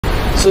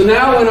So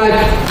now when I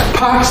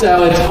box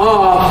out, it's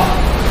off,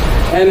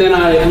 and then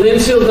I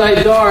Linsil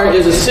Dai Dar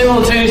is a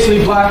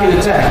simultaneously blocking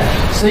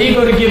attack. So you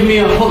go to give me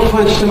a hook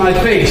punch to my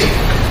face.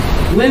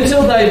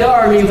 Linsil Dai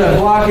Dar means I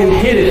block and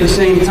hit at the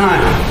same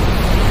time.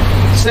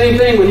 Same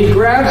thing, when he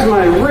grabs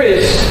my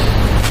wrist,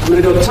 I'm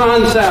going to go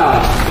Tan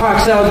Sao,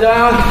 Pak Sao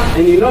Da,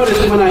 and you notice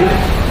when I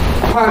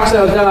Pak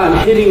Sao Da,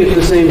 I'm hitting at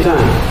the same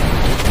time.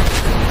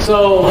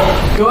 So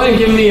go ahead and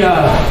give me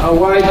a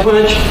wide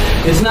punch.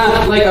 It's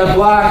not like I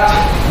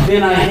blocked,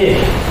 then I hit.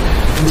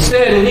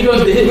 Instead, when he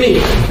goes to hit me,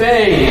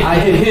 bang, I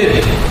hit him.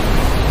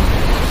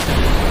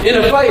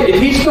 In a fight,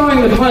 if he's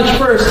throwing the punch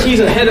first, he's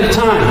ahead of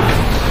time.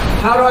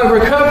 How do I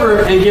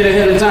recover and get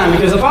ahead of time?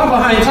 Because if I'm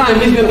behind time,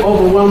 he's going to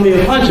overwhelm me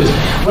with punches.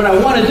 What I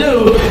want to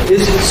do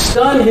is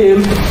stun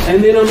him,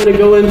 and then I'm going to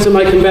go into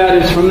my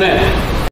combatives from there.